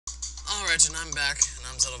Alright, and I'm back, and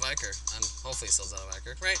I'm zettovyker. I'm hopefully still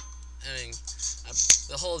zettovyker, right? I mean,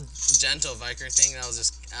 the whole gentle Viker thing, that was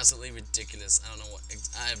just absolutely ridiculous. I don't know what,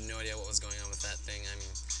 I have no idea what was going on with that thing. I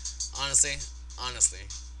mean, honestly, I don't know.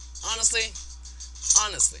 Honestly, I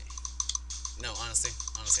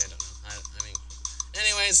don't know. I mean,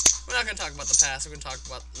 anyways, we're not going to talk about the past. We're going to talk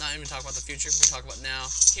about, not even talk about the future. We're going to talk about now,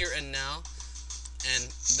 here and now, and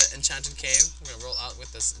the Enchanted Cave. We're going to roll out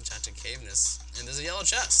with this Enchanted Caveness, and there's a yellow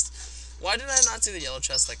chest. Why did I not see the yellow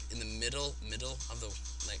chest, like, in the middle of the,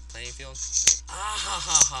 like, playing field? Like,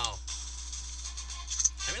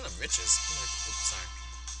 I mean, the riches. Oops, sorry.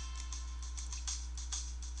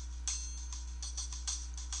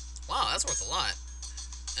 Wow, that's worth a lot.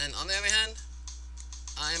 And on the other hand,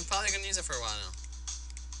 I'm probably going to use it for a while now.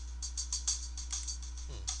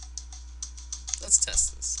 Let's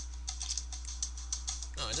test this.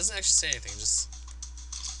 No, it doesn't actually say anything, just...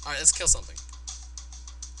 Alright, let's kill something.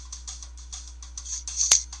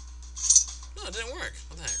 No, it didn't work.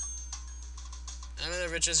 What the heck? I'm in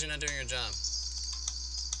the riches, you're not doing your job.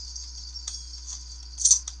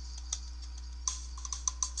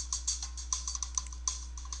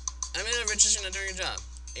 I'm in the riches, you're not doing your job.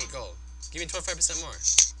 8 gold. Give me 25% more.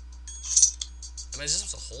 Am I just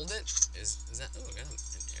supposed to hold it? Is that... Oh, I got an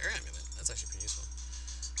air amulet. That's actually pretty useful.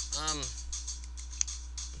 I'm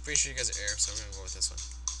pretty sure you guys are air, so I'm gonna go with this one.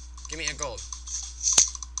 Give me 8 gold.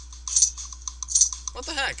 What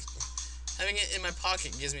the heck? Having it in my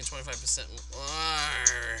pocket gives me 25% more.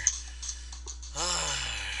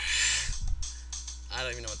 I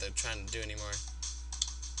don't even know what they're trying to do anymore.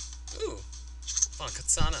 Ooh. Found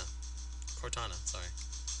Cortana, sorry.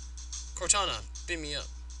 Cortana, beat me up.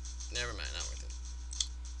 Never mind, not worth it.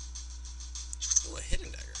 Ooh, a hidden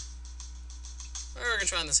dagger. We're gonna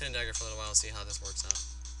try on this hidden dagger for a little while and see how this works out.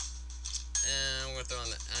 And we're gonna throw on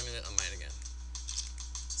the amulet of might again.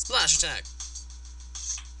 Splash attack!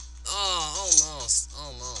 Oh, almost.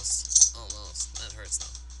 That hurts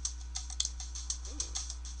though. Ooh.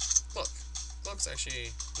 Cloak. Cloak's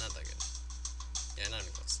actually not that good. Yeah, not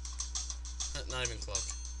even close. Not even cloak.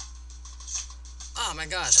 Oh my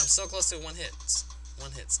gosh, I'm so close to one hits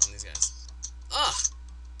on these guys.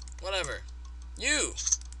 Whatever. You!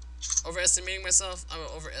 Overestimating myself? I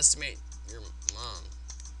will overestimate your mom.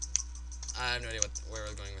 I have no idea where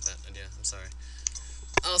we're going with that idea. I'm sorry.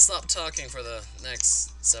 I'll stop talking for the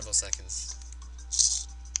next several seconds.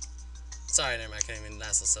 Sorry, never mind. I can't even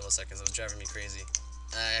last those several seconds. It was driving me crazy.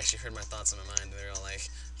 I actually heard my thoughts in my mind. They were all like,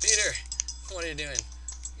 Peter, what are you doing?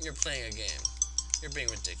 You're playing a game. You're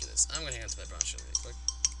being ridiculous. I'm going to hang on to that brown shell really quick.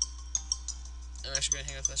 I'm actually going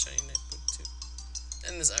to hang on to that shiny night boot too.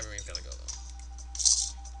 And this ivory ring's got to go though.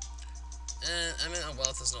 And I mean,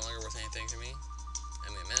 wealth is no longer worth anything to me.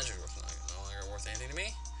 I mean, magic is no longer worth anything to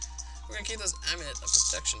me. We're gonna keep this amulet of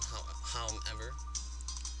protection, however.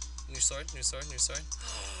 New sword.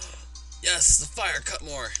 Yes, the fire cut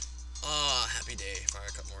more. Oh, happy day, fire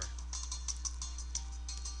cut more.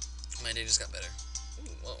 My day just got better.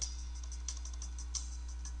 Ooh, whoa.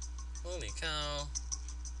 Holy cow.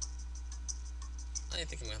 I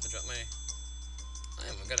think I'm gonna have to drop my... I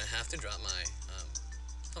am gonna have to drop my,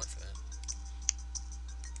 helmet for that.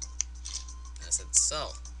 I said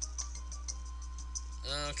so.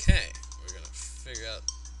 Okay, we're gonna figure out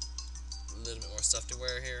a little bit more stuff to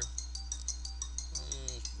wear here.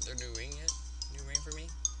 Their new ring yet? New ring for me?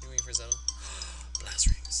 New ring for Zetto? Blast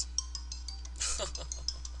rings.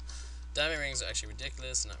 Diamond rings are actually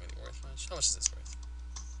ridiculous, not really worth much. How much is this worth?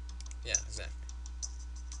 Yeah, exactly.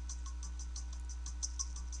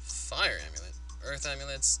 Fire amulet. Earth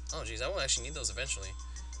amulets. Oh geez, I will actually need those eventually.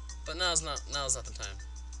 But now's not the time.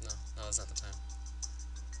 No, now is not the time.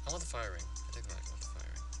 I want the fire ring. I take that back. I want the fire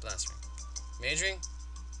ring. Blast ring. Mage ring?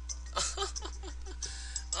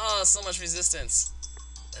 Oh, so much resistance.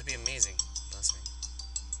 That'd be amazing. Blast ring.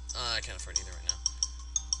 I can't afford either right now.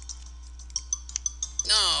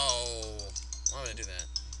 No! Why would I do that?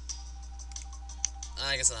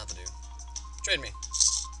 I guess I'll have to do. Trade me.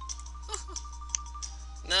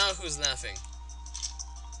 Now who's laughing?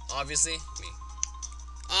 Obviously, me.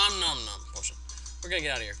 Nom potion. We're gonna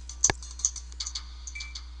get out of here.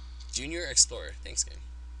 Junior Explorer. Thanks, game.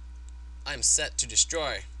 I'm set to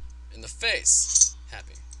destroy. In the face.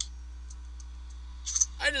 Happy.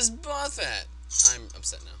 I just bought that. I'm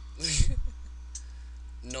upset now.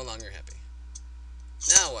 No longer happy.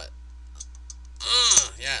 Now what?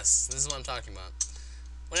 Yes, this is what I'm talking about.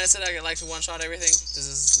 When I said I like to one-shot everything, this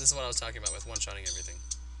is what I was talking about with one-shotting everything.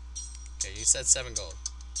 Okay, you said 7 gold.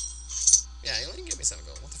 Yeah, you only give me 7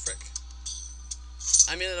 gold. What the frick?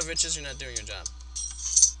 I mean, of riches, you're not doing your job.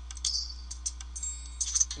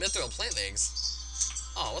 Mithril plant legs.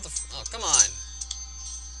 Oh, what the oh, come on.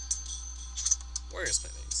 Warriors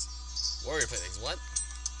play things. Warrior play things, what?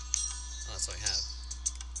 Oh, that's what I have.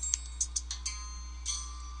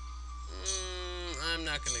 I'm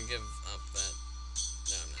not gonna give up that.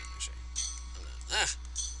 No, I'm not, actually. I'm not. Ah!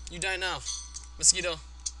 You die now. Mosquito.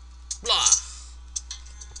 Blah!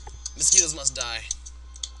 Mosquitoes must die.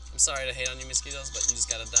 I'm sorry to hate on you, mosquitoes, but you just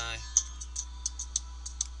gotta die.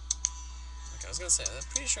 Okay, I was gonna say, I'm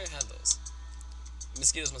pretty sure I had those.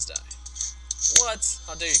 Mosquitoes must die. What?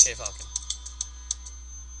 How dare you, K-Falcon?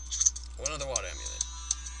 What other water amulet?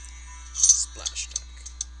 Splash attack.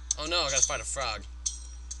 Oh no, I gotta fight a frog.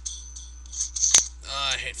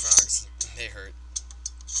 Oh, I hate frogs. They hurt.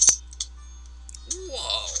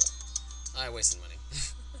 Whoa! I wasted money.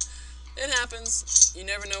 It happens. You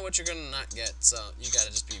never know what you're gonna not get, so you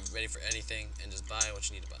gotta just be ready for anything and just buy what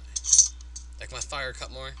you need to buy. Like my fire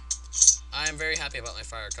Cutmore. I am very happy about my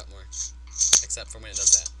fire Cutmore. Except for when it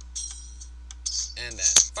does that. And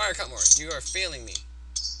that. Fire Cutmore, you are failing me.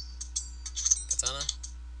 Katana.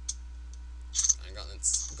 Iron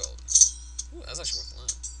gauntlets. Gold. Ooh, that's actually worth a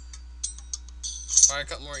lot. Fire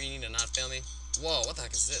Cutmore, you need to not fail me. Whoa, what the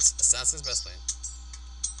heck is this? Assassin's Breastplate.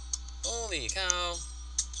 Holy cow.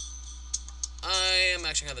 I am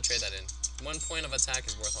actually going to trade that in. 1 point of attack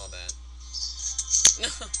is worth all that. No.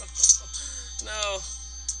 No.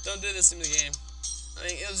 Don't do this in the game. I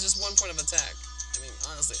mean, it was just 1 point of attack. I mean,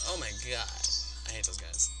 honestly, oh my god. I hate those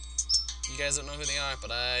guys. You guys don't know who they are,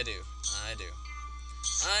 but I do. I do.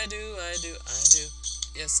 I do, I do, I do.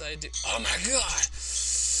 Yes, I do. Oh my god!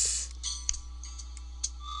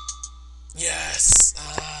 Yes!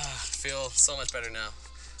 Feel so much better now.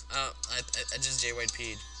 I just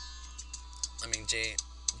JYP'd. I mean,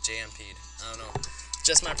 JMP'd. I don't know.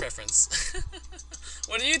 Just my preference.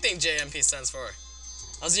 What do you think JMP stands for?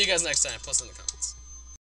 I'll see you guys next time. Post in the comments.